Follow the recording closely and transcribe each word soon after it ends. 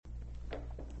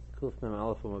Chuf Mem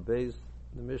Aleph Amud Beis,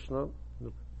 the Mishnah.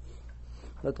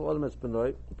 Let the Adam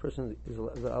Benoy, the person is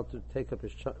allowed to take up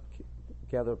his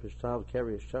gather up his child,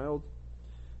 carry his child.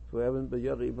 Whoever, but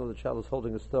yet, even though the child is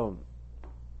holding a stone.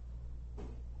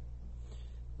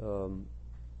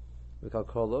 The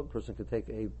Kalkola, person could take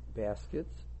a basket.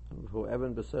 Whoever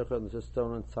Besercha, and there's a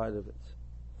stone inside of it.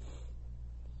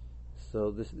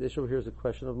 So this issue here is a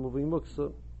question of moving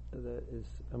muksa. That is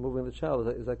moving the child.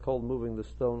 Is that called moving the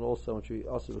stone also? And should be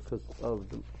also because of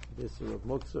the issue of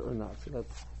muksa or not? So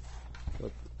that's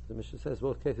what the Mishnah says.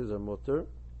 Both cases are mutter.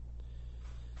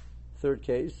 Third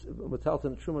case,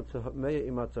 metalton truma tameya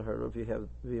imat tahara. If you have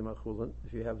v'imachulin,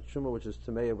 if you have truma which is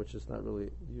tameya, which is not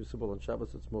really usable on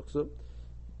Shabbos, it's muksa.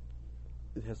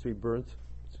 It has to be burnt.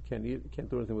 So you can't eat. You can't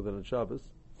do anything with it on Shabbos.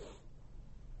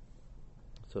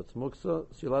 So it's muksa. So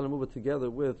you're allowed to move it together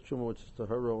with truma, which is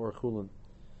tahara or chulin.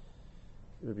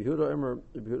 Rabbi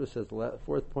Yehuda says the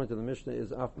fourth point of the Mishnah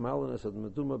is af malanas ad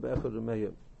meduma be'echad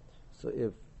umeya. So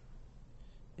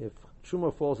if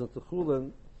truma falls into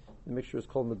chulin, the mixture is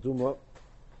called meduma.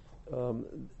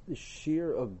 The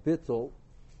shear of bittul,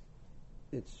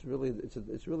 it's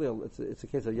a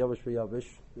case of yavish for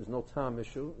yavish. There's no time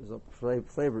issue. There's no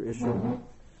flavor issue.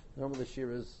 Normally the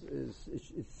shear is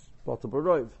it's batal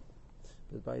b'roiv.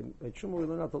 But by truma we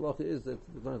learn out the halacha is that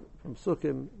from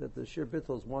sukkim that the shear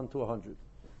bittul is 1 to 100.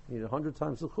 You need 100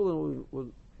 times the chulin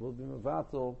will be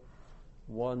mevatel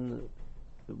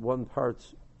one part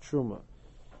truma.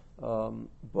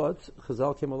 But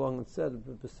Chazal came along and said,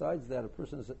 besides that, a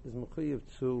person is mechuyev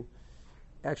to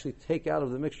actually take out of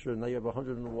the mixture. Now you have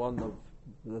 101 of,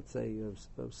 let's say,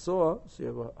 of saw. So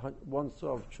you have one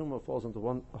saw of truma falls into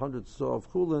 100 saw of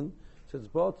chulin. So it's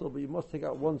batal, but you must take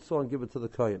out one saw and give it to the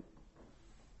kohen.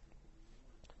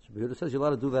 So Yehuda says you're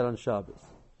allowed to do that on Shabbos.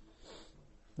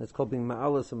 It's called being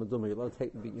ma'alas and meduma. You're allowed to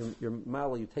take your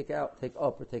ma'ala. You take out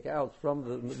from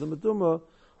the meduma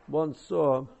one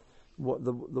saw.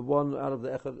 The one out of the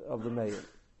echad of the mayor.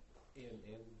 And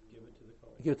give it to the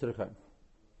kohen. Give it to the kohen.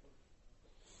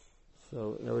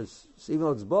 So in other words, even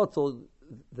though it's bottled,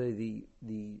 the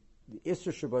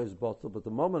Isser Shabbai is bottled, but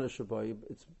the moment of Shabbai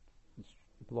it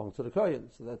belongs to the kohen.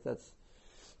 So that's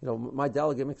my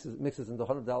delegate mixes into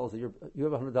 $100 a year. You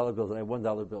have $100 bills and I have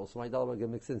 $1 bills. So my delegate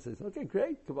mixes in and says, okay,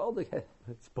 great, Kabaldik,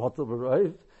 it's bottled,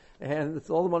 arrived, and it's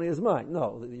all the money is mine.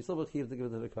 No, you still have to give it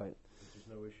to the kohen. There's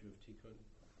no issue of tikkun.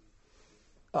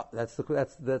 Oh, that's what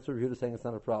Yehuda is saying. It's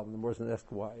not a problem. The more is going to ask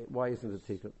why. Why isn't it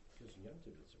tikkun? Because it's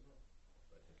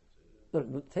a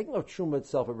problem. No, taking off truma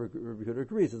itself, Rabbi Yehuda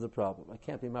agrees is a problem. I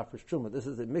can't be mafresh truma. This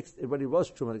is a mixed. When it was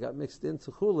truma, it got mixed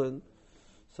into chulin.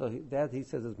 So he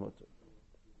says is mutter.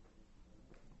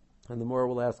 And the more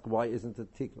will ask why isn't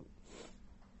it tikkun?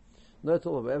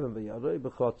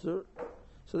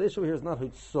 So the issue here is not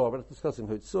hutzor. We're not discussing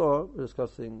hutzor. We're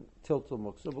discussing tiltul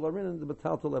muksa. But in the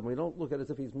betaltul, we don't look at it as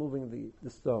if he's moving the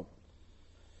stone.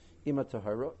 Ima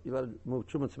tahara, you let it move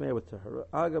truma tameya with tahara.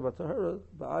 Aga b'tahara,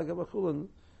 ba'aga b'chulin,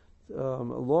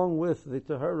 along with the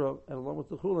tahara and along with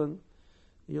the chulin,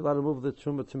 you're allowed to move the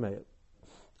truma tameya.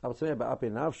 Av tameya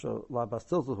ba'api nafsha la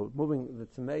bastiltuhu, moving the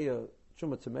tameya,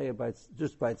 truma tameya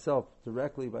just by itself,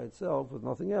 directly by itself, with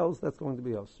nothing else, that's going to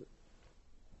be osir.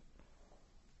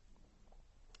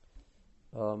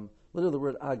 Literally the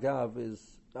word agav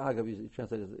usually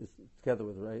translated is together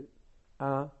with, right?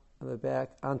 On the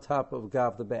back, on top of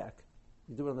gav, the back.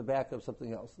 You do it on the back of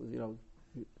something else. You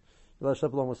let it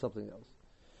up along with something else.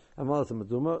 Amalat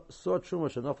meduma saw truma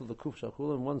shenaf of the kuf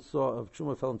shachulin. One saw of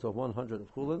truma fell into 100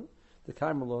 of chulin. The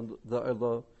kaimelon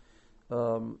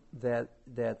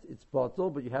that it's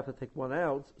batal, but you have to take one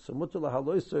out. So mutala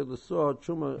haloiser the saw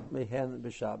truma mehen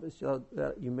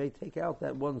b'Shabbos. You may take out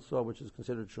that one saw which is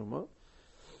considered truma.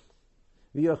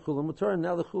 Via chulin mutar, and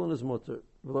now the chulin is mutar.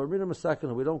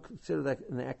 We don't consider that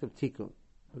an act of tikkun.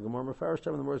 The Gemara Mefarish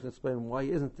time, and the Gemara is going to explain why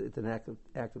isn't it an act of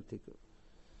tikkun.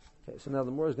 Okay, so now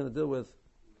the Gemara is going to deal with.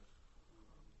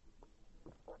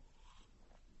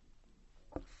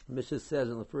 Mishnah says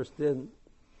in the first din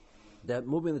that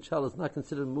moving the child is not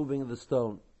considered moving the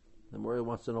stone. The Gemara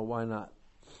wants to know why not.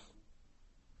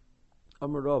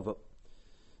 Amar Rava.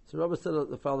 So Rava said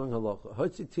the following halacha.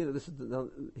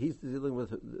 He's dealing with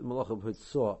the malacha of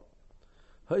hitzah.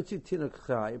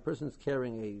 A person is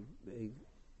carrying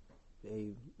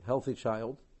a healthy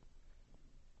child,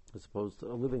 as opposed to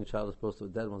a living child, as opposed to a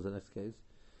dead one. In the next case,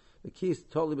 the key is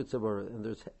totally b'tzavara, and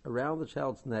there's around the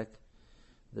child's neck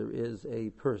there is a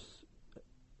purse,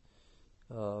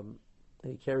 and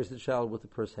he carries the child with the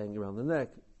purse hanging around the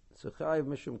neck. So chayiv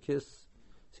mishum kiss.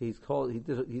 So he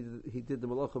did the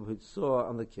malach of hitzah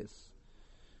on the kiss.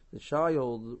 The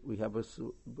child, we have a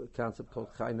concept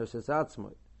called chaynos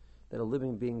esatzmai. that a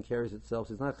living being carries itself.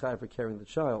 So he's not chayiv for carrying the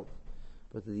child,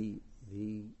 but the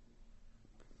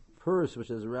purse which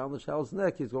is around the child's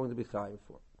neck he's going to be chayiv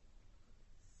for.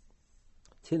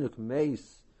 Tinuk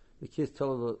meis, the kiss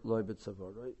tola loy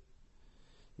b'tzavor, right?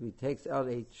 If he takes out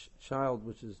a child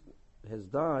which has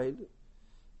died,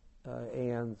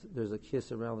 and there's a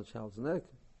kiss around the child's neck,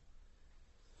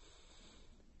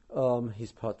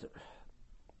 he's potter.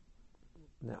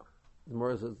 Now, the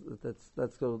Gemara says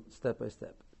let's go step by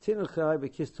step. Tinu chai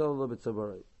b'kiss tola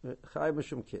b'tzavor, chai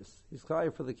mishum kiss. He's chai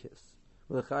for the kiss.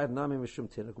 With a chai nami mishum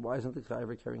tinuk. Why isn't the chai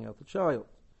for carrying out the child?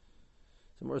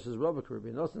 So Gemara says Rabbi Rabbi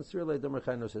Nosson Sirlei Domer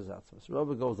Chai Nos Atzma. So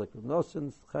Rabbi goes like Rabbi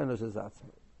Nosson Chai Nos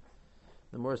Atzma.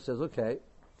 The Gemara says, okay,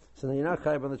 so now you're not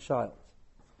chai on the child.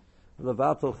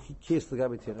 Levato kiss the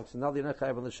gabi tinuk. So now that you're not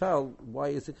chai on the child, why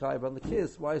is it chai on the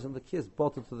kiss? Why isn't the kiss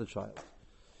bolted to the child?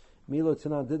 Milo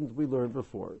Tanan, didn't we learn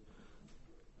before?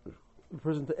 The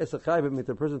person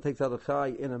takes out a chai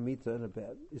in a mita in a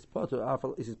bed. He's potter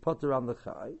on the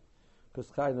chai,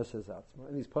 because chai nos his atzma,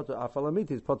 and he's potter afal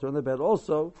amita. He's potter on the bed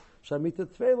also. Shamita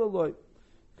tvela loy,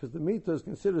 because the mita is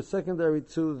considered secondary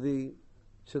to the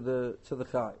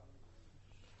chai.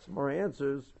 So more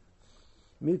answers.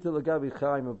 Mita lagabi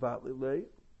chai mavatli lei.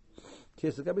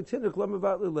 Kiss lagabi tinuk la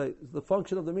mavatli lei. The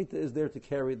function of the mita is there to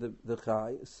carry the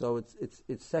chai, so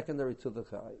it's secondary to the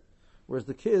chai. Whereas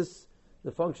the kiss,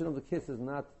 the function of the kiss is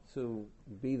not to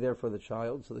be there for the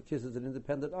child. So the kiss is an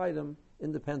independent item,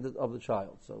 independent of the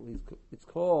child. So it's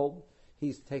called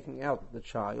he's taking out the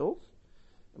child,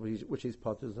 which he's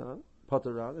potter on,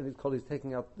 and he's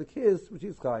taking out the kiss, which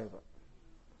he's chayiv.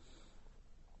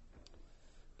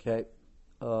 Okay.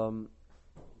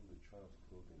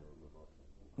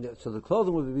 Yeah, so the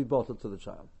clothing would be bolted to the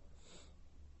child.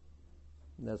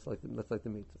 And that's like the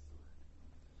meat.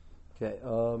 Okay.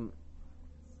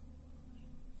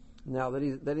 Now that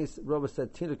he's Rabbi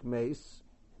said tinuk meis,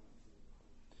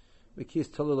 we kiss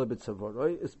tolula bit savor,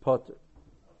 is potter.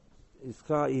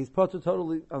 He's potter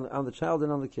totally on the child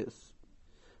and on the kiss.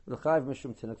 The chayiv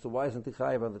mishum tinuk. So why isn't the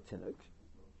chayiv on the tinuk?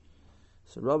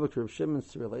 So Rabbi Reb Shimon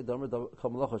Sirlei Damer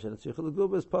Kam Lochosh and Tzrichel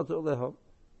Guba is Pater Oleho.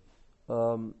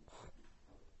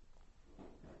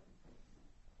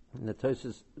 And the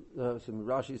Tosis,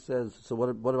 Rashi says, so what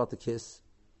about the kiss?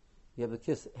 You have the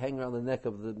kiss hanging around the neck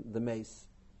of the mace,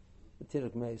 the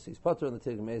Tinuk mace. He's Pater on the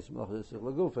Tinuk mace from Lochosh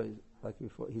Lagufa, like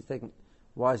before. He's taking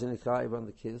why isn't he chayiv on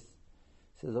the kiss?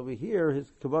 He says over here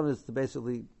his kavanah is to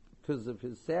basically, because of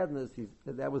his sadness,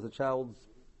 that was a child's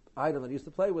item that he used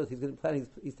to play with.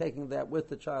 He's taking that with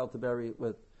the child to bury it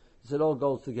with. So it all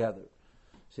goes together.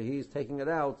 So he's taking it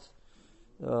out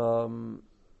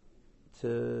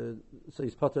so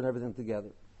he's putting everything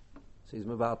together. So he's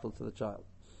mevatel to the child.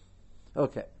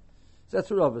 Okay, so that's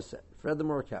what Rabbi said. Fred the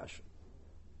Morakash.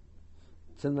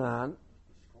 Tanan.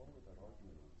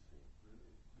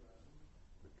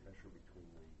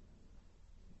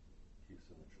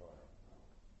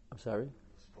 I'm sorry.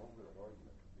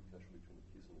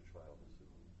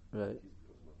 Right.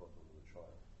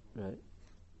 Right.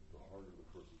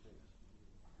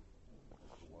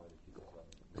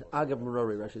 Agav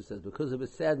Merori, Rashi says, because of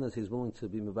his sadness, he's willing to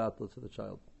be mevatel to the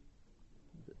child.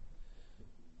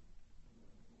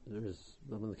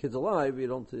 When the kid's alive, you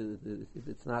don't.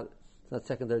 It's not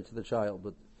secondary to the child,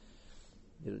 but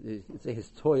his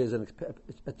toy is a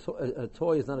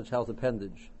toy is not a child's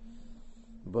appendage,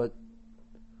 but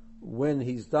when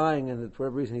he's dying and for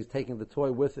whatever reason he's taking the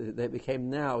toy with it, they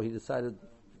became he decided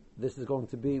this is going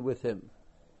to be with him.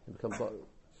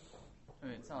 I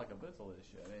mean, it's not like a bittul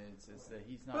issue. I mean, it's that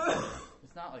he's not.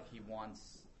 It's not like he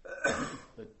wants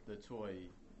the toy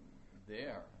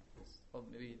there. Well,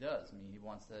 maybe he does. I mean, he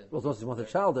wants the. Well, he wants the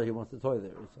child there. He wants the toy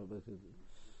there. So where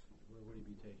would he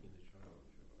be taking the child?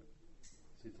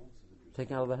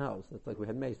 Taking out of the house. That's like we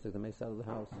had mace. Took the mace out of the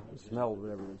house. It smelled,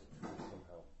 whatever it is.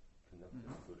 Somehow connected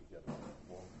go together.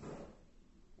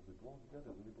 They belong together.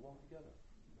 They belong together.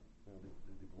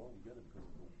 They belong together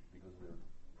because of their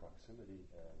proximity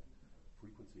and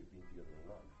frequency of being together in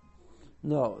life.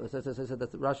 No, as I said,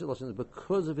 that's Rashi Lashon is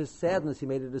because of his sadness, he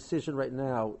made a decision right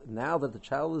now. Now that the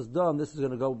child is done, this is going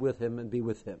to go with him and be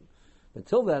with him.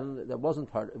 Until then, that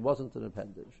wasn't part. It wasn't an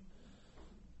appendage.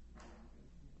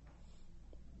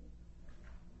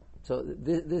 So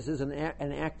this is an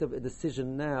act of a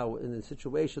decision now in the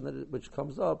situation which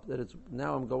comes up. That it's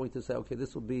now I'm going to say, okay,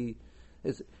 this will be.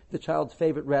 The child's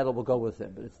favorite rattle will go with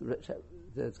him, but it's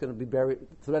going to be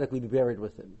theoretically be buried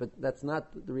with him. But that's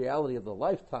not the reality of the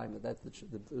lifetime. That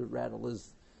the rattle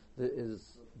is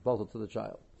bolted to the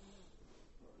child.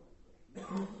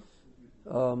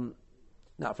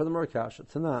 Now for the Merkasha,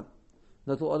 Tanam,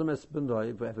 Natul Adames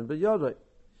B'Noi B'Evan B'Yodoi.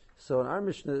 So in our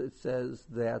Mishnah it says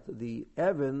that the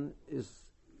Evan is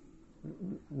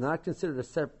not considered a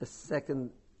second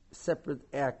separate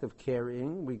act of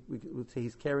carrying. We would say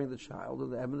he's carrying the child,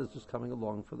 and the Evan is just coming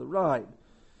along for the ride.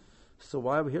 So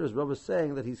why over here is Rabbi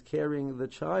saying that he's carrying the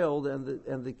child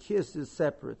and the kiss is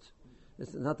separate?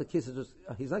 It's not the kiss is just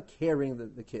he's not carrying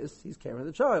the kiss, he's carrying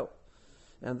the child,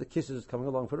 and the kiss is just coming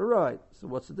along for the ride. So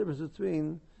what's the difference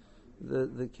between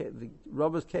the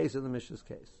Rabbi's case and the Mishnah's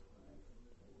case?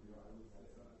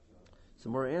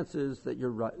 Some more answers that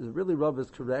you're right. Really, Rabbi is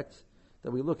correct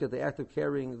that we look at the act of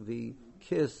carrying the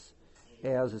kiss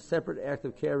as a separate act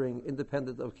of carrying,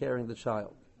 independent of carrying the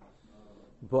child.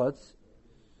 But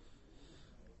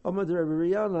the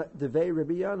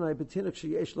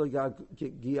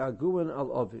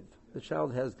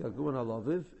child has gaguan al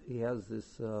aviv. He has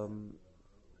this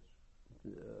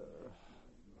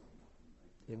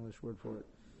English word for it.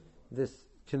 This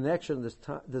connection, this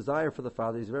desire for the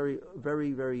father. He's very,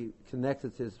 very, very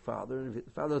connected to his father. And if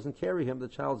the father doesn't carry him, the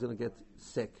child's going to get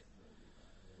sick.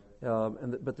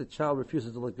 But the child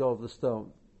refuses to let go of the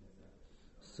stone.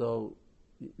 So,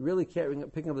 really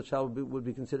picking up the child would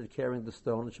be considered carrying the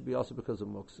stone. It should be also because of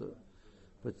muksa.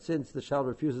 But since the child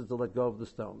refuses to let go of the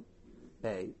stone,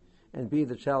 A, and B,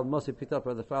 the child must be picked up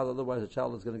by the father, otherwise the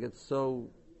child is going to get so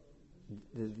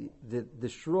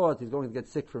distraught, he's going to get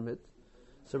sick from it.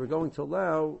 So we're going to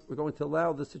allow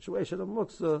the situation of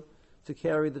muksa to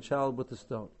carry the child with the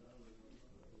stone.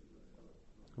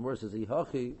 And where it says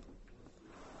ihachi,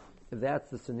 if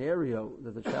that's the scenario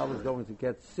that the child is going to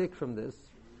get sick from this,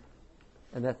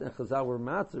 and that Chazal were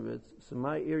matzah it, so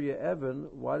my area Evan,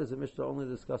 why does the Mishnah only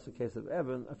discuss the case of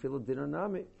Evan? I feel a dinner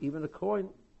nami, even a coin.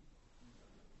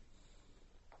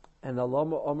 And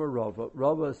Alama Omer Rava,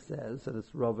 Rava says, and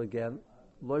it's Rava again,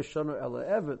 Lo shano ela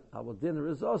Evan, our dinner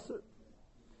is also.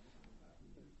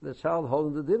 The child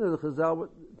holding the dinner, the Chazal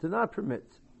did not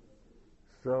permit.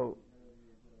 So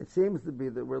it seems to be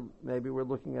that we're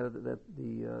looking at it that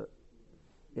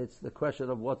it's the question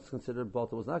of what's considered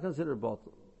batel. It's not considered batel.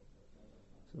 So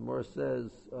the Gemara says,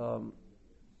 some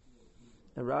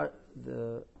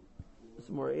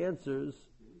more answers.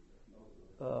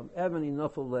 Evan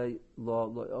inafal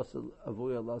lo asel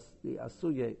avuya lasli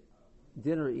asuye.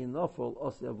 Dinner inafal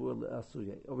asel avuya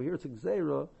asuye. Over here it's a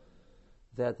gzeira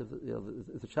that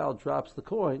if the child drops the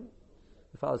coin,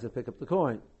 the father's going to pick up the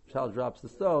coin. The child drops the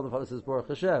stone, the father says Baruch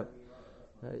Hashem.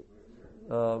 Right?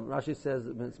 Rashi says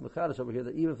it's mechadish over here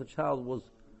that even if the child was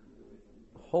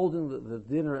holding the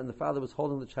dinner and the father was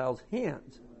holding the child's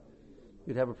hand,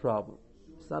 you'd have a problem.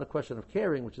 It's not a question of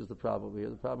caring, which is the problem over here.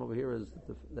 The problem over here is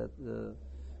that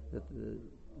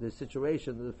the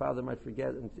situation that the father might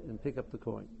forget and pick up the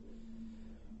coin.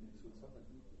 So it sounds like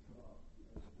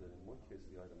that in one case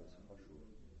the item is chashuv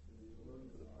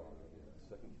to the father, and in the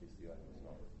second case the item is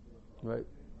not. Right.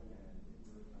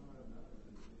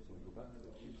 So we go back to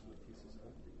the case, and the case is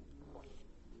empty. He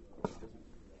doesn't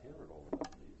care at all about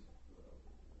these.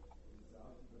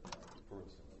 For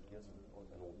instance, he has an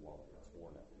old wallet that's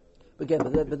worn out. But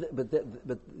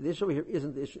the issue here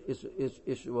isn't the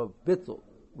issue of bittul.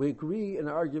 We agree in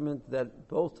argument that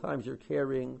both times you're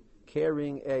carrying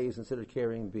A is considered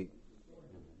carrying B.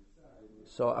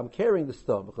 So I'm carrying the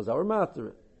stone because I were matter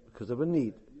it, because of a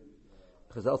need.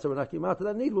 Because also we're not matter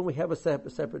that need when we have a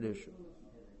separate issue.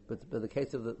 But the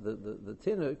case of the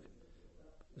tinuk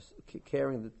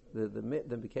carrying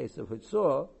the case of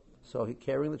Hitzor, so he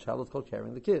carrying the child is called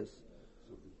carrying the kiss. So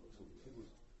the kid was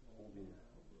holding a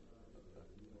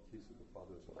case that the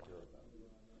father doesn't care about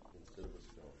instead of a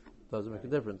stone. Doesn't make a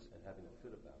difference. And having a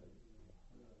fit about it.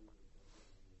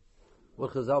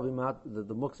 What Chazal be mat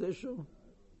the muksa issue?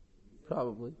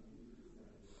 Probably.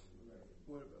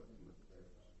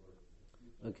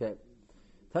 Okay.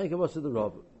 Thank you much to the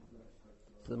Rav.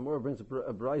 So the more brings a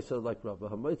brayso like Rav.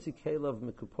 Hamoitzi kelav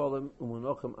mikupolim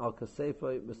umunochem al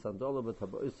kasefay b'sandola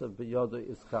b'taboisav b'yoda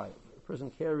ischayv. A person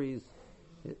carries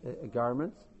a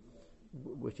garment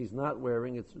which he's not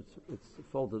wearing. It's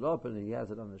folded up and he has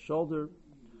it on his shoulder,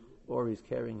 or he's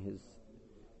carrying his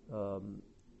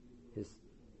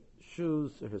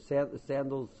shoes or his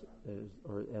sandals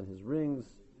and his rings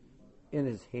in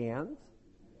his hand.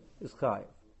 Is chayiv.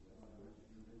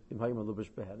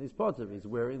 He's potter. He's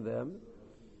wearing them,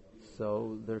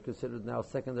 so they're considered now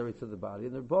secondary to the body,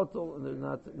 and they're bottle, and they're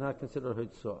not considered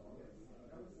hitzah.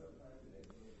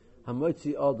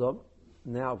 Hamotzi adam.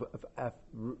 Now,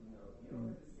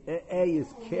 if A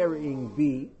is carrying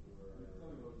B,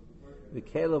 the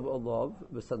kelev olav,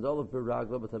 the sandal of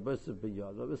beragla, but the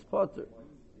b'yadav is potter,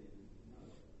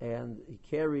 and he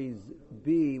carries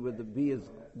B, where the B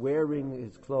is wearing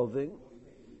his clothing.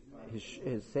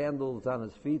 his sandals on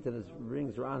his feet and his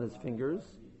rings are on his fingers.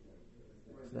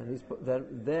 So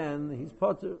then he's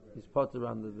potter. He's potter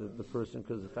on the person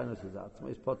because the kindness is out.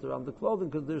 He's potter on the clothing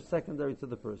because they're secondary to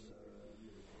the person.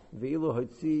 V'ilu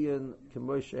hoitziyin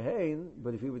k'moshe hein,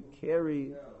 but if he would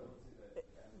carry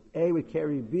A would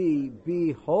carry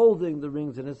B holding the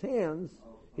rings in his hands,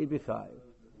 he'd be chayiv.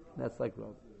 That's like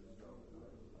Rav.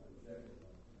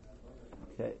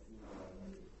 Okay.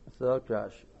 So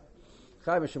crash.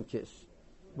 Chayiv mishum kiss.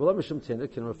 Well, mishum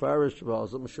tinnik can refarish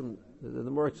mishum.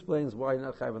 The more explains why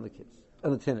not chayiv on the kiss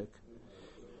and the tinnik.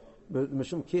 But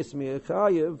mishum kiss mi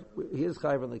chayiv. He is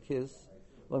chayiv on the kiss.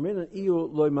 We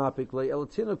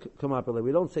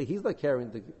don't say he's not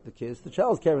carrying the kiss. The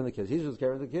child's carrying the kiss. He's just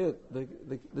carrying the kid.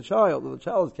 The child. The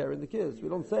child is carrying the kiss. We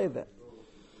don't say that.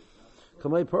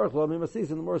 And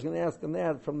the more is going to ask on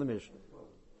that from the Mishnah.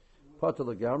 Potter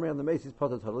legamri and the Macy's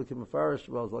potter totally kim mafarish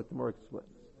well like the more explains.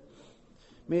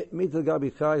 Mita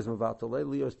gabi chayis mevatale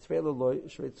lios tfela loy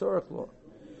shvei tzorach lo.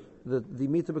 The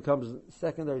mita becomes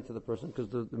secondary to the person because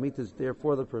the mita is there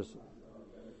for the person.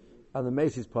 And the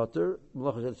Macy's potter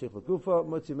malacha shen tzich legufa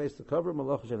motzi mace to cover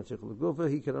malacha shen tzich legufa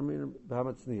he can amin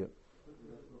b'hamat tzniya.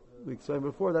 We explained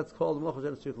before that's called malacha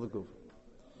shen tzich legufa.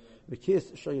 The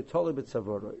kiss shayitoli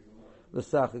b'tzavoroi the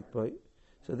sachik boy.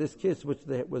 So this kiss, which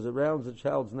was around the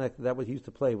child's neck, that what he used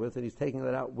to play with, and he's taking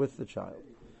that out with the child.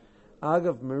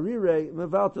 Agav merire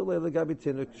mevaltele legabi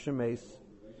tinuk shemes.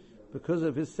 Because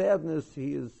of his sadness,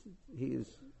 he is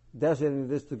designating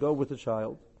this to go with the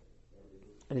child,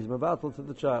 and he's mevaltel to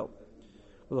the child.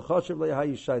 Well, at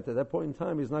that point in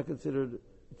time, he's not considered.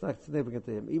 It's not significant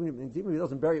to him, even if he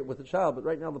doesn't bury it with the child. But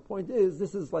right now, the point is,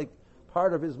 this is like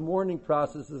part of his mourning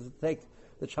process: is to take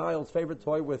the child's favorite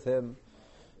toy with him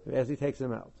as he takes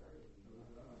him out.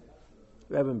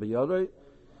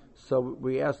 So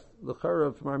we asked the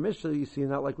Chara from our Mishnah, you see,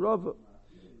 not like Rav,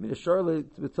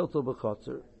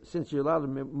 since you're allowed to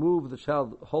move the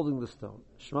child holding the stone.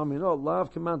 It's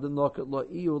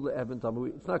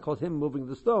not called him moving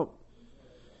the stone.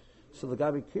 So the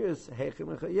guy be curious, why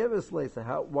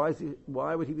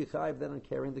would he be chayiv then on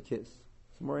carrying the kiss?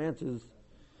 Some more answers.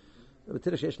 If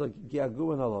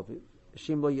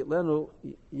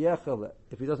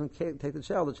he doesn't take the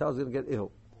child, the child's going to get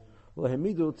ill.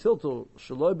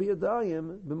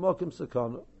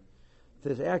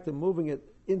 This act of moving it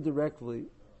indirectly,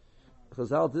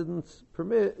 Chazal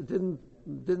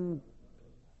didn't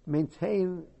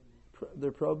maintain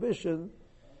their prohibition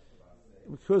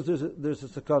because there's a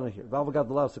sakana here. Valvagad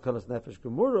allows sakanas nefesh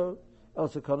gemura, el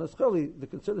sakanas chali. The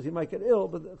concern is he might get ill,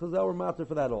 but Chazal were matter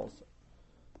for that also.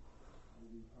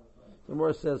 The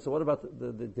Gemara says, so what about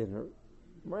the dinner?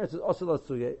 The Gemara says, also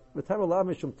l'asuye. The time of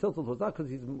mishum tilted was not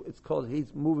because it's called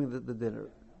he's moving the dinner.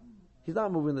 He's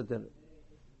not moving the dinner.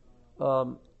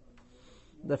 Even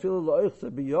if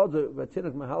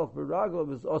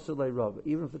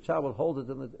the child would hold it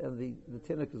and the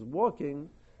tinnik is walking,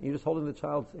 and you're just holding the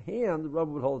child's hand, the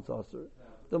rubber would hold its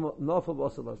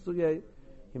osir.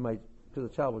 He might, because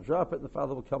the child would drop it and the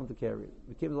father would come to carry it.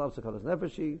 It became the lav sakanas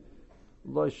nefeshi.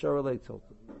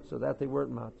 So that they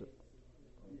weren't matter.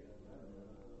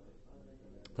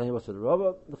 Tanya was the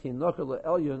Rabba. The Chinokar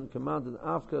le'elyon commanded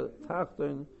afka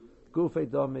tachton gufei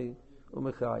dami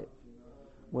u'mechayim.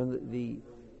 When the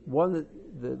one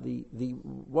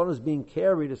who's being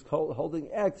carried is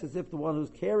holding X, as if the one who's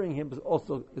carrying him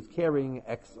is carrying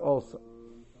X also.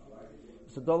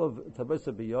 So dolav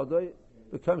tabesa biyodoi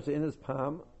becomes in his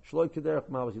palm. Shloi kederach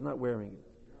mavis. He's not wearing it.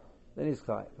 Then he's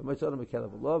chayiv.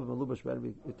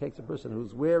 It takes a person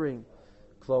who's wearing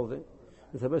clothing.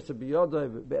 It's supposed to be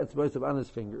on his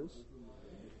fingers.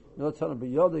 It's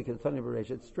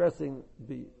stressing.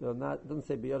 Doesn't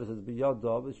say biyod. It says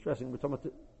biyodov. It's stressing. We're talking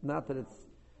about not that it's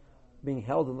being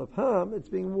held in the palm. It's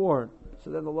being worn. So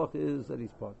then the look is that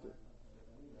he's potter.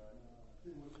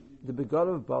 The begod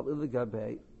of bal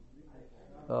iligabei.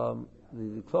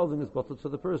 The clothing is bottled to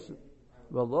the person.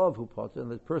 Well, love who potter, and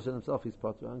the person himself is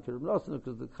potter.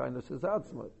 Because the kindness is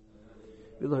atzma.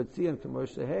 But if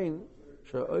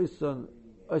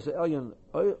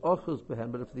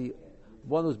the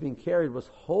one who's being carried was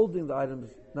holding the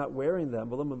items, not wearing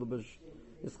them,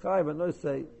 is chayiv, and no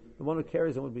say the one who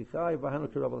carries them would be chayiv.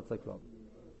 It's like Rav.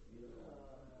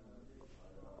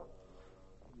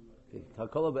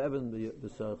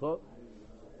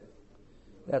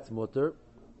 That's mutter.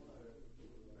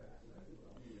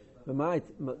 The more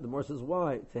says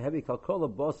why to heavy kalkola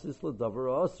bosses l'davar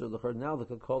aser. Now the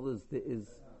kalkola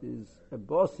is a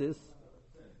bosses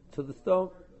to the stone.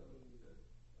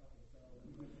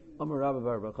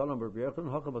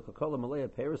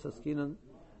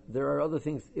 There are other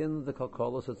things in the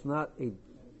kalkola, so it's not a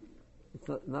it's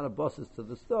not a basis to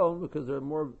the stone because there are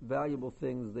more valuable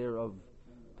things there of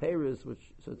Paris,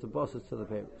 so it's a basis to the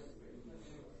Paris.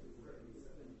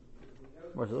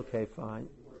 Mar says, okay, fine.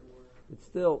 It's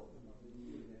still,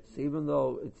 so even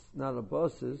though it's not a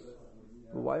basis,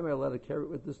 well, why am I allowed to carry it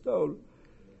with the stone?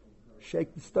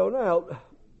 Shake the stone out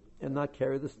and not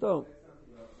carry the stone.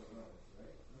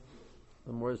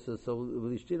 The Mar says, so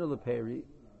Lishtino the Peri,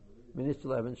 Minister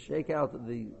 11, shake out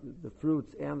the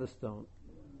fruits and the stone.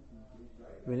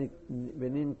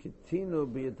 Venin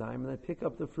Kitino be a time, and then pick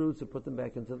up the fruits and put them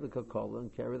back into the Coca-Cola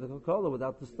and carry the Coca-Cola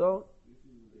without the stone.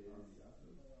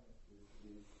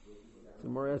 So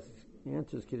Moraz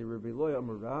answers Kiri Rabbi Loy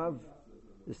Amarav.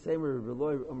 The same Rabbi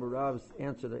Loy Amarav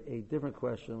answered a different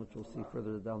question, which we'll see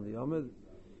further down the Amid.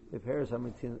 The Paris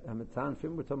Hamitan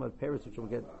Fim, we're talking about Paris which will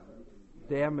get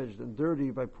damaged and dirty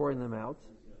by pouring them out.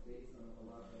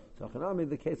 So Chanami,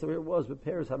 the case over here was with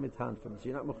Paris Hamitan Fim. So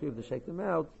you're not mechuyev to shake them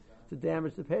out to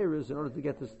damage the Paris in order to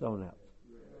get the stone out.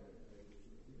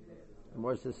 The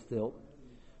Mar says still,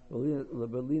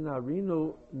 Lebelina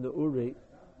Rinu Neuri.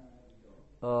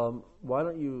 Why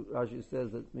don't you, Rashi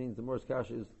says that means the Morse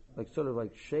Kasha is like sort of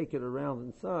like shake it around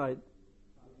inside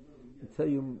until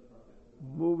you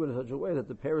move it in such a way that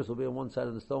the Paris will be on one side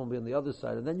and the stone will be on the other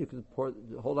side, and then you can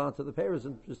hold on to the Paris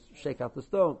and just shake out the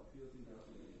stone.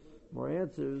 More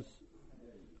answers.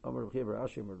 The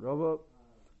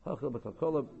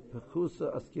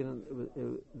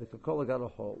Coca-Cola got a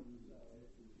hole.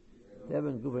 The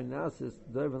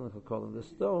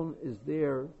stone is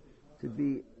there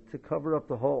to cover up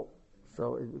the hole,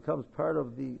 so it becomes part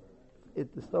of the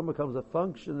stone becomes a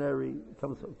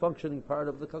functioning part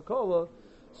of the Coca-Cola,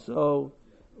 so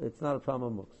it's not a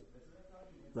problem of muksa.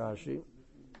 Rashi.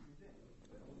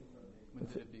 When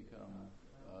did it become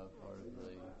part of the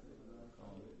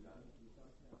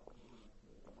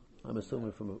I'm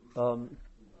assuming from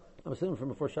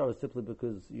before Shabbos, simply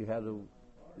because how did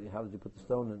you put the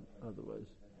stone in otherwise?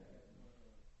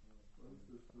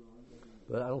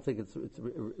 But I don't think it's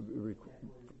the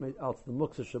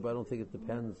muksa shab. I don't think it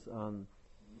depends on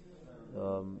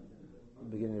the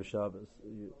beginning of Shabbos.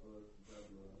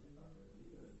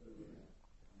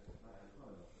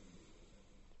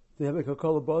 They have a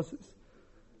Coca-Cola bosses.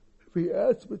 If he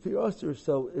adds with the oyster,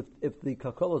 so if the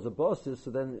Coca-Cola is a bosses, so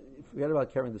then forget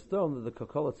about carrying the stone. The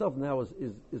Coca-Cola itself now is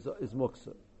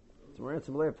muksa. So we're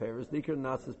answering Malay Paris. Nikar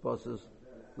Nasis bosses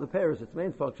the Paris. Its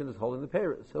main function is holding the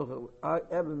Paris. So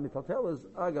Eben Mitatel is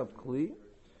Agav Kli,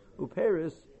 U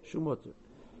Paris Shumutter.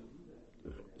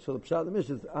 So the Pshat of the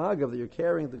Mishnah is Agav that you're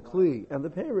carrying the Kli and the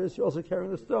Paris, you're also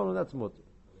carrying the stone, and that's mutter.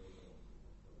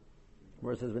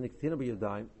 Where it says, V'niktina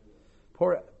b'yadayim,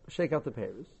 shake out the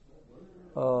Paris.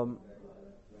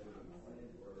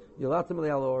 Yolatim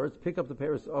al pick up the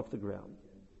Paris off the ground.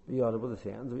 V'yada with his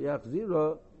hands.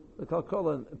 V'yachzira the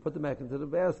Coca-Cola and put them back into the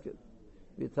basket.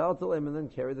 V'yitaltalim and then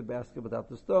carry the basket without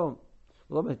the stone.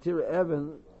 V'lometira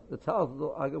Evan the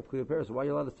taltal agav Kli Paris. Why are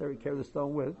you allowed to carry the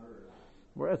stone with?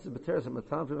 Whereas the B'teres and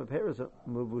Matan from the Paris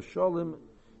muvusholim,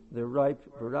 they're ripe.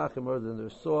 Barachim more than they're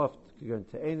soft. Kigan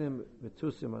te'enim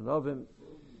v'tusim anovim.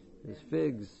 There's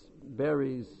figs,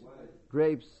 berries,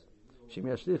 grapes. Shim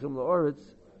yashlichim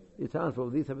la'oretz. Yitan for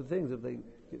these type of things.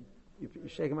 If you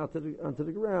shake them out onto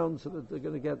the ground, so that they're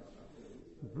going to get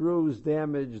bruised,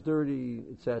 damaged, dirty,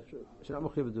 etc. Should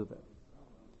not do that.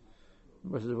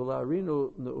 Versus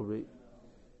v'la'arinu ne'uri.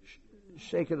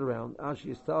 Shake it around.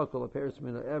 Ashi yistalkol Paris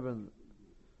mina Evan.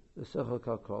 The sechel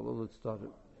kalkol. Let's start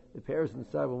it. The Paris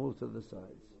inside will move to the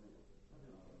sides.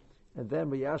 And then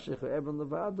v'yashich Evan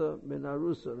levada min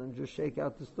arusa, and just shake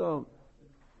out the stone.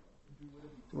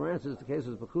 More answers the case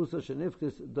was Bakusa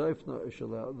Shanifkis Doifna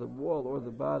Ishalel, the wall or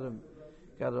the bottom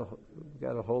got a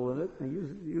hole in it, and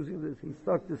using this he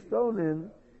stuck the stone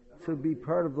in to be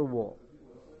part of the wall.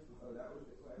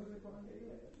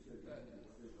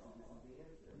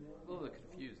 A little bit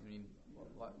confused. I mean,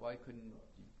 why couldn't you,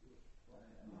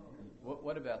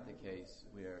 what about the case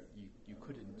where you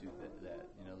couldn't do that?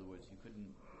 In other words, you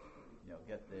couldn't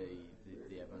get the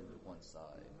Evan to one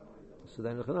side. So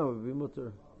then it would be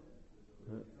mutter.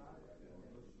 I'm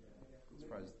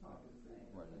surprised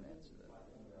Martin didn't answer that.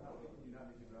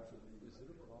 Is it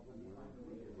a problem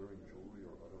wearing jewelry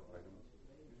or other items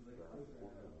that are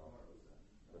important enough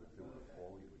that if they were to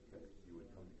fall, you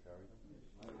would come to carry them?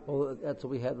 Well, that's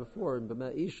what we had before. In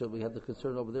B'meh Isha, we had the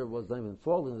concern over there was not even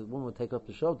falling. The woman would take up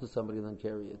the show to somebody and then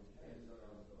carry it.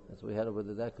 That's what we had over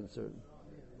there, that concern.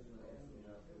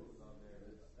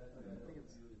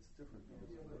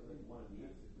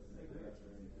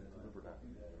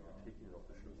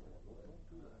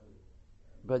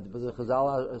 But the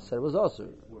Chazal said it was also.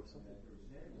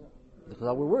 The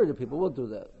Chazal were worried that people would do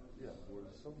that. Yeah,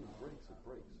 something breaks, it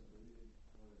breaks.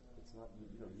 It's not, you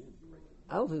don't need to break it.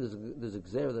 I don't think there's a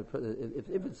gzera that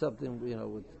if it's something with I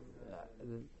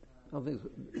don't think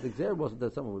the gzera wasn't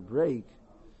that someone would break.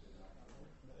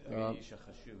 No, I'm asking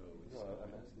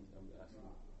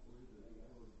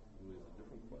really a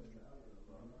different question.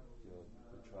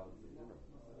 The child at the dinner.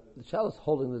 The child is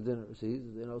holding the dinner. See,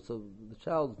 so the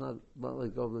child's not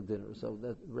let go of the dinner. So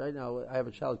that right now I have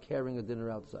a child carrying a dinner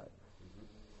outside.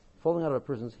 Falling out of a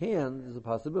person's hand is a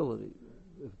possibility.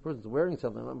 If a person's wearing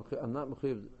something, I'm not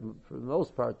for the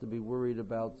most part to be worried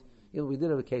about. We did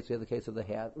have a case. We had the case of the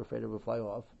hat. We're afraid it will fly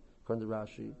off. According to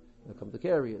Rashi, they'll come to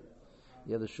carry it.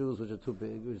 You have the shoes which are too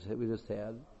big. We just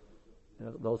had.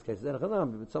 Those cases, but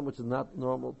something which is not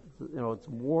normal. It's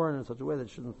worn in such a way that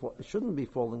it shouldn't be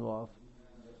falling off.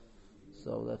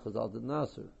 So that Chazal did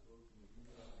Nasr.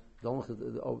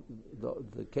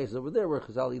 The cases over there where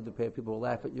Chazal either people will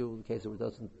laugh at you, the case where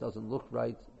it doesn't look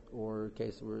right, or a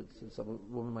case where some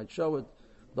woman might show it.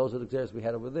 Those are the examples we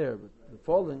had over there. But the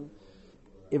falling,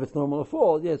 if it's normal to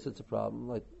fall, yes, it's a problem.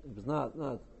 Like if it's not. So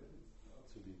the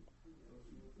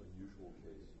unusual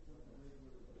case is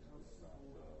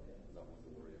not one to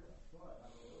worry about.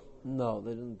 No,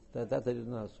 they didn't. That they did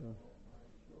not.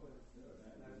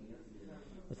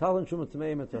 Metalin Shuma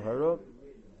Tamei Metahara.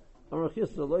 So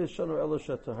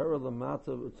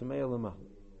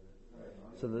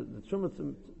the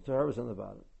Truma Tahara is on the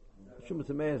bottom. Truma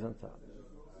Tamei is on top.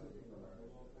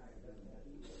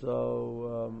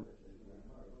 So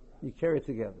you carry it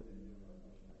together.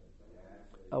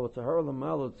 Tahara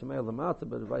Lamalo Tamei Lamata,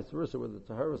 but vice versa, where the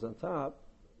Tahara is on top.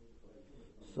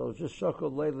 So just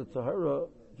shakal lay the Tahara,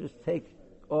 just take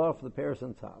off the pairs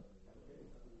on top.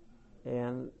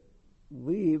 And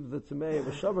leave the Tamei,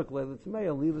 Vashavak lay the Tamei,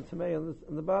 and leave the Tamei on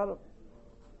the bottom.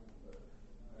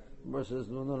 Gemara says,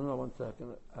 no, 1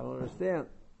 second. I don't understand.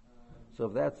 So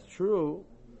if that's true,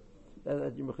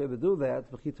 that you're mechayiv to do that,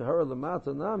 Tahara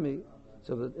Lamata Nami,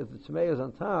 so that if the Tamei is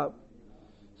on top,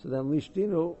 so then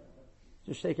Lishtinu,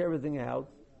 just take everything out,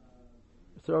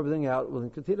 throw everything out, we'll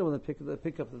continue when they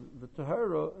pick up the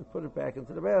Tahara and put it back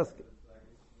into the basket.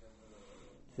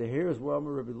 So here's where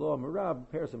Rabbi Lo Marab,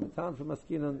 Paris and Matan for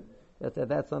Maskinan,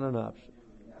 that's not an option.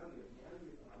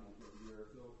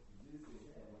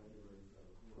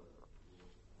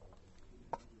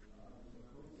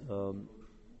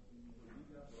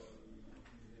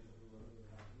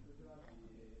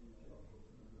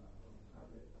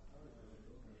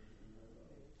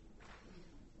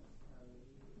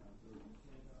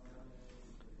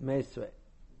 Meisvei.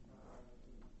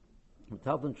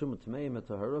 Metalton Shuma Tamei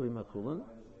Metahara V'Makulin.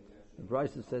 The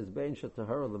Brisa says, Bein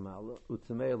Shatahara Lamala,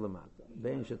 Utamei Lamata.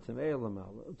 Bein Shatamei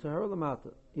Lamala, Utahara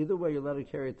Lamata. Either way, you let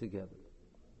it carry it together.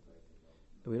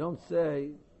 And we don't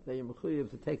say that you're mechuyev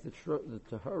to take the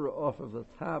Tahara off of the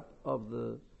top of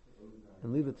the,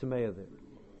 and leave the Tamei there.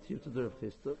 Tzir to the Rav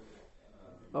Chisda.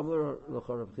 Amler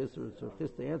L'char Rav Chisda, Rav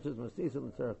Chisda answers, Mastisa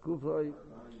L'tzarach Kufay,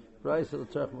 Brisa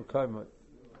L'tzarach Mekaymai.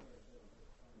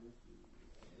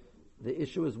 The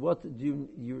issue is,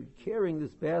 you're carrying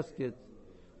this basket.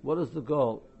 What is the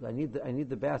goal? I need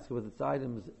the basket with its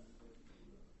items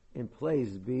in place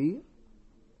B,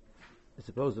 as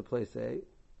opposed to place A,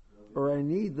 or I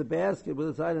need the basket with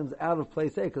its items out of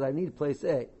place A because I need place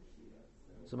A.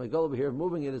 So my goal over here of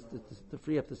moving it is to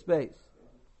free up the space.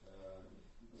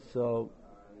 So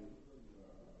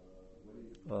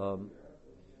Rav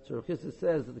Chisda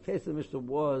says that the case of the Mishnah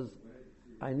was,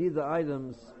 I need the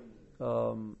items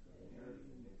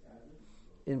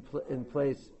in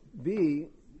place B.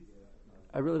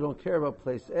 I really don't care about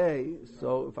place A,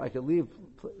 so if I could leave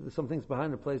some things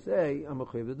behind in place A, I'm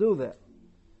okay to do that.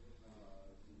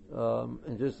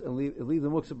 And leave the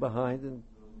muktzah behind and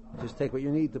just take what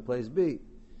you need to place B.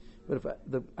 But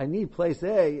if I need place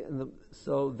A,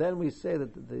 so then we say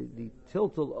that the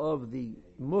tiltal of the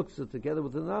muktzah together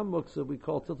with the non-muktzah we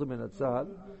call tiltal min atzad.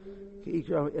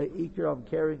 Ikar I'm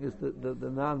carrying is the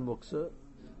non-muktzah,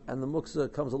 and the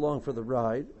muktzah comes along for the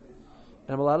ride.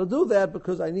 And I'm allowed to do that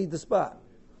because I need the spot.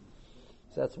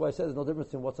 So that's why I said there's no difference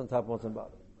between what's on top and what's on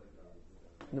bottom.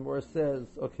 And the Gemara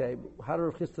says, okay, how did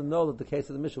Rav Chisda know that the case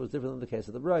of the Mishnah was different than the case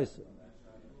of the Brisa?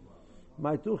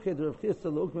 What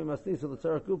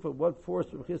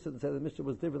forced Rav Chisda to say the Mishnah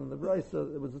was different than the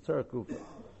Brisa? It was the Tzarach Kufa.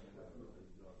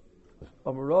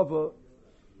 Amarava,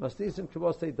 Mastisim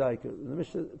Kavosei Daika. The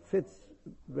Mishnah fits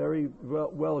very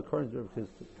well according to Rav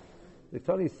Chisda. The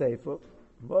Tani Seifa,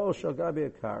 Bo Shagabi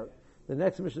Akar. The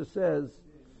next Mishnah says,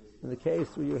 in the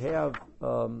case where you have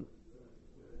a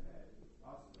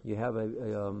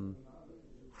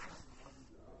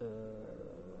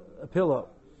pillow,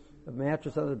 a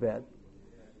mattress on the bed,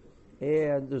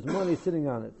 and there's money sitting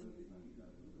on it,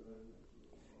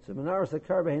 So menaras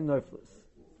hakar behin noiflis.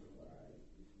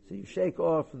 So you shake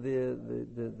off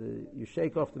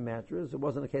the mattress. It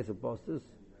wasn't a case of bosses,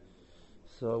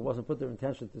 so it wasn't put their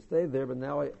intention to stay there. But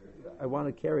now I want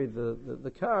to carry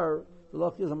the car. The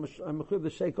luck is I'm equipped to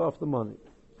shake off the money.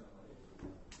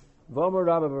 On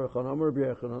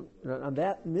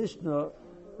that Mishnah,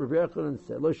 Rabbi Yochanan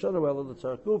said, "Lo shana ela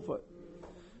l'tzar kufa."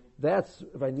 That's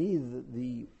if I need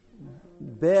the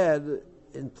bed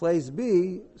in place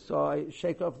B, so I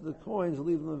shake off the coins,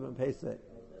 leave them in Pesach.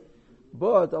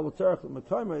 But the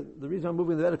reason I'm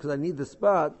moving the bed is because I need the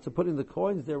spot, so putting the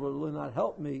coins there will really not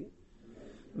help me.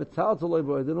 So Rabbi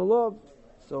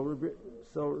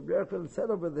Yochanan said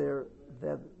over there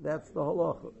that that's the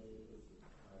halacha.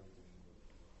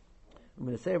 I'm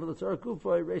going to say for the tzara kufa,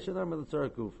 Reish Adam the tzara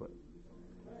kufa.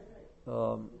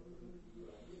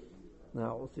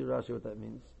 Now we'll see Rashi what that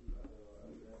means.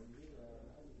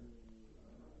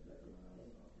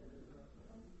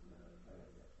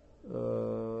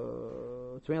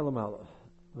 He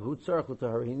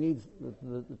needs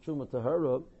the truma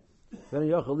tahara.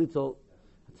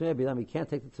 He can't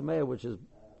take the tamei which is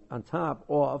on top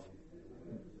off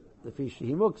the fish.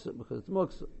 He muksa because it's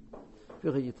muksa.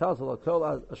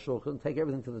 Take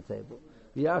everything to the table.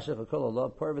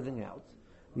 Pour everything out.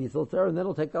 And then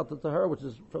he'll take out the tahara which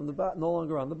is from the bottom, no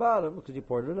longer on the bottom because you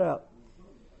poured it out.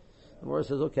 The Morris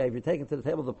says, okay, if you're taking to the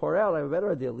table to pour out, I have a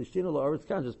better idea.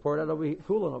 Just pour it out over here.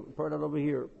 Pour it out over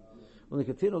here. When they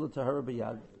continue the tahara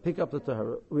b'yad, pick up the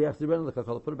tahara. We have to run the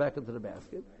kakala, put it back into the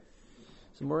basket.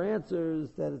 Some more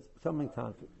answers that it's becoming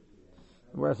tanfik.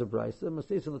 The Morris of Brisa,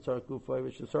 Mastis in the tzar kufa,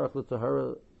 which is tzarach the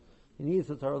tahara. He needs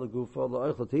the tahara the gufa, the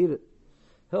oichel to eat it.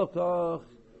 Hilkach,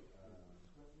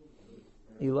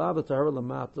 ilav the tahara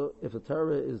lamata. If the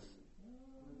tahara is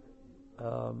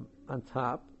on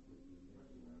top,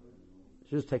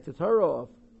 just take the tahara off.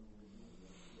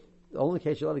 The only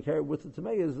case you're allowed to carry it with the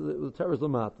tamei is the tahara is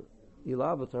lamata.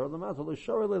 Ilav the tahara lamata.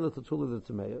 L'shor le l'tatuli the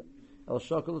tamei. El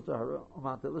shokol the tahara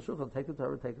lamata. L'shulchan take the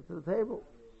tahara, take it to the table.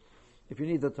 If you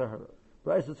need the tahara,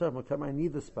 Bryce the tahara makam. I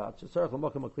need the spot. Tzarach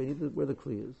l'makam makli. Need where the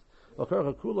kli is.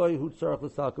 L'karach kuloi hu tzarach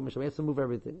l'salkum. He has to move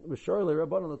everything. L'shor le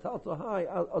rabban l'tal too high,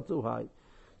 out too high.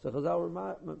 So chazal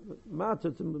matter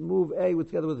to move A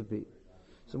together with B.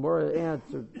 Some more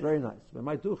answer, very nice.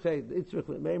 Why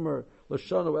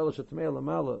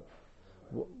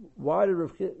did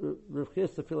Rav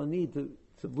Chisda feel a need to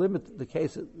limit the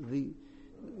case? The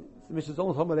mission is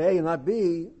only talking about A and not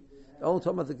B. The only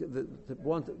talking about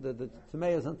the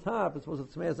Tamei is on top, it's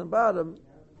supposed to Tamei is on bottom.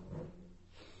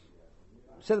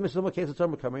 Said the mission is only case of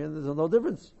Torah coming in, there's no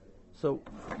difference. So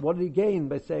what did he gain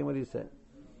by saying what he said?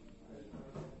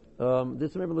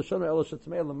 This remember Lashona Elo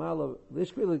Shatamei Lamala.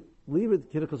 Leave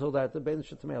it Kiddukas hold out. Bein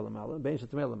Shatamei Lamala. Bein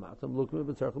Shatamei Lamata. Look at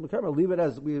the circle. Leave it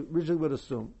as we originally would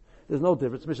assume. There's no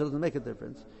difference. Mishnah doesn't make a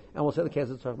difference, and we'll say the case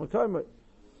of Tzarech Mekarma.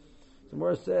 So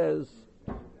Morah says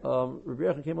Rabbi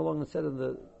Yochanan came along and said in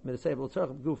the Mitzvah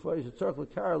Tzarech Gufa, you should Tzarech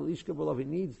Lekar Lishka Below. He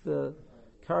needs the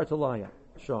car to lie on.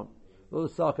 Shom. Lo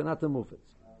Salka, not to move it.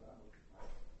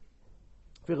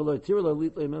 Fichalo Tirlo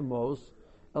Litlei Memos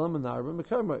Elamanar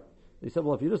Mekarma. He said,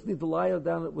 well, if you just need to lie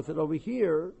down with it over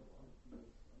here,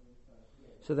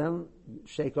 so then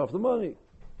shake off the money.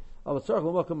 But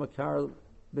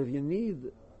if you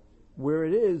need where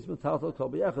it is, and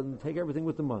take everything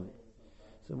with the money.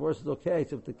 So Morris says, okay,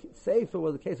 so if the Sefer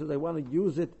was the case where they want to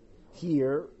use it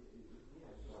here,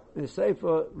 in the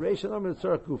Sefer, Reish Adam and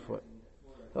Tzarech Kufa.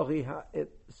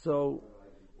 So,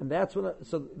 and that's when,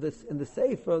 so this, in the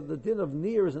Sefer, the din of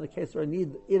near is in the case where I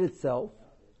need it itself.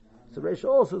 So Reish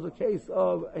also is a case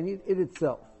of I need it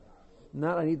itself,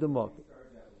 not I need the market.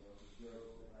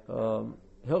 If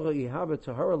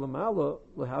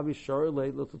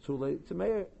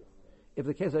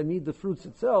the case I need the fruits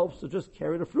itself, so just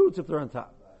carry the fruits if they're on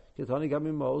top. Shake it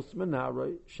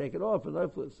off and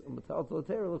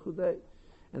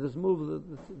just move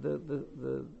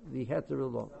the heter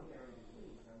along.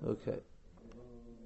 Okay.